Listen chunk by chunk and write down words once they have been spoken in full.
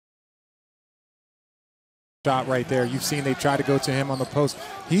Shot right there. You've seen they try to go to him on the post.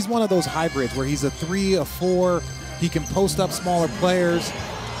 He's one of those hybrids where he's a 3, a 4. He can post up smaller players.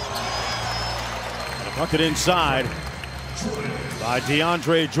 And a bucket inside by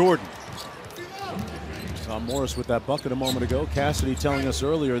DeAndre Jordan. Saw Morris with that bucket a moment ago. Cassidy telling us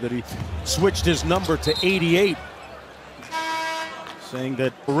earlier that he switched his number to 88, saying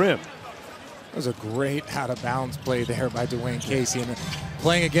that rim. That was a great out-of-bounds play there by Dwayne Casey. And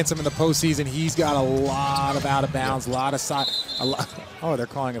playing against him in the postseason, he's got a lot of out-of-bounds, a lot of side. Oh, they're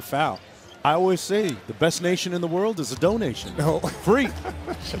calling a foul. I always say the best nation in the world is a donation. No. Free.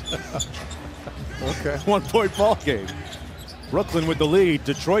 Okay. 1-point ball game. Brooklyn with the lead.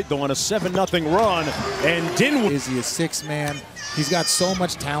 Detroit, though, on a 7-0 run. And Dinwiddie is he a 6-man? He's got so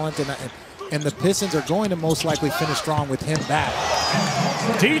much talent, and the Pistons are going to most likely finish strong with him back.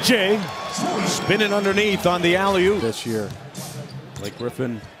 DJ spinning underneath on the alley-oop this year. Blake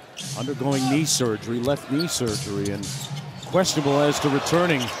Griffin undergoing knee surgery, left knee surgery, and questionable as to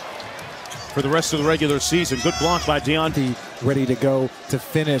returning for the rest of the regular season. Good block by DeAndre. Ready to go to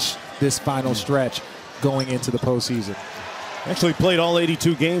finish this final stretch going into the postseason. Actually played all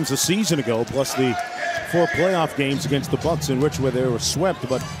 82 games a season ago, plus the 4 playoff games against the Bucks in which they were swept,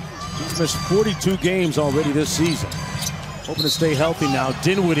 but he's missed 42 games already this season. Hoping to stay healthy now.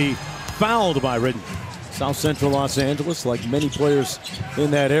 Dinwiddie fouled by Ridden. South Central Los Angeles, like many players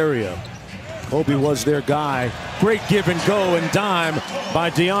in that area. Kobe was their guy. Great give and go and dime by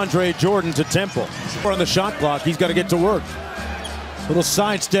DeAndre Jordan to Temple. On the shot clock, he's got to get to work. Little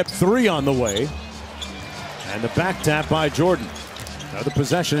sidestep 3 on the way. And the back tap by Jordan. Another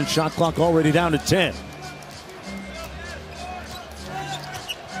possession and shot clock already down to 10.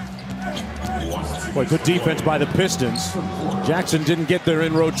 Boy, good defense by the Pistons. Jackson didn't get there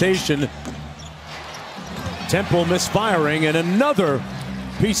in rotation. Temple misfiring, and another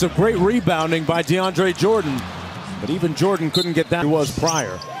piece of great rebounding by DeAndre Jordan. But even Jordan couldn't get that he was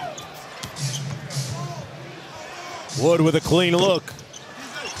prior. Wood with a clean look.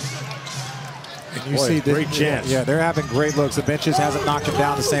 And you see this, great chance. Yeah, they're having great looks. The benches hasn't knocked him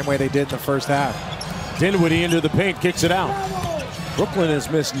down the same way they did in the first half. Dinwiddie into the paint, kicks it out. Brooklyn has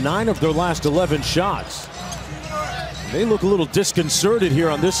missed 9 of their last 11 shots. They look a little disconcerted here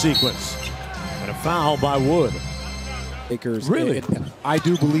on this sequence. And a foul by Wood. Really? I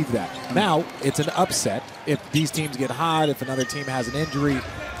do believe that. Now, it's an upset if these teams get hot, if another team has an injury,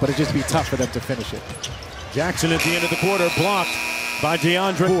 but it'd just be tough for them to finish it. Jackson at the end of the quarter blocked by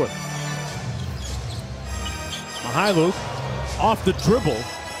DeAndre. Mihailuk off the dribble,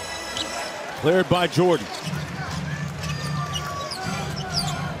 cleared by Jordan.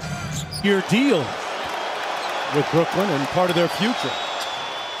 Year deal with Brooklyn and part of their future.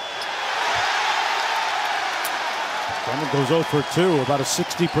 Drummond goes 0 for 2, about a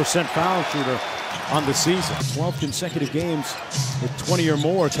 60% foul shooter on the season. 12 consecutive games with 20 or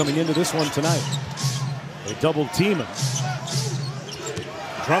more coming into this one tonight. They double team him.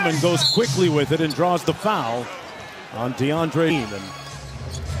 Drummond goes quickly with it and draws the foul on DeAndre. And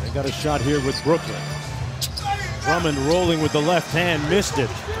they got a shot here with Brooklyn. Drummond rolling with the left hand, missed it.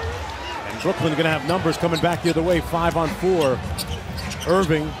 And Brooklyn going to have numbers coming back the other way, 5 on 4.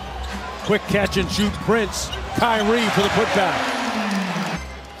 Irving, quick catch and shoot, Prince. Kyrie for the putback.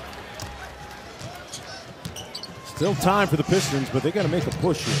 Still time for the Pistons, but they got to make a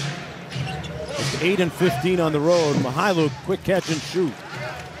push here. It's 8 and 15 on the road. Mihailuk, quick catch and shoot.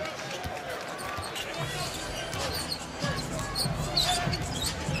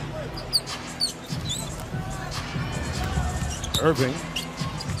 Irving,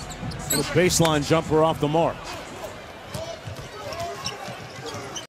 little baseline jumper off the mark.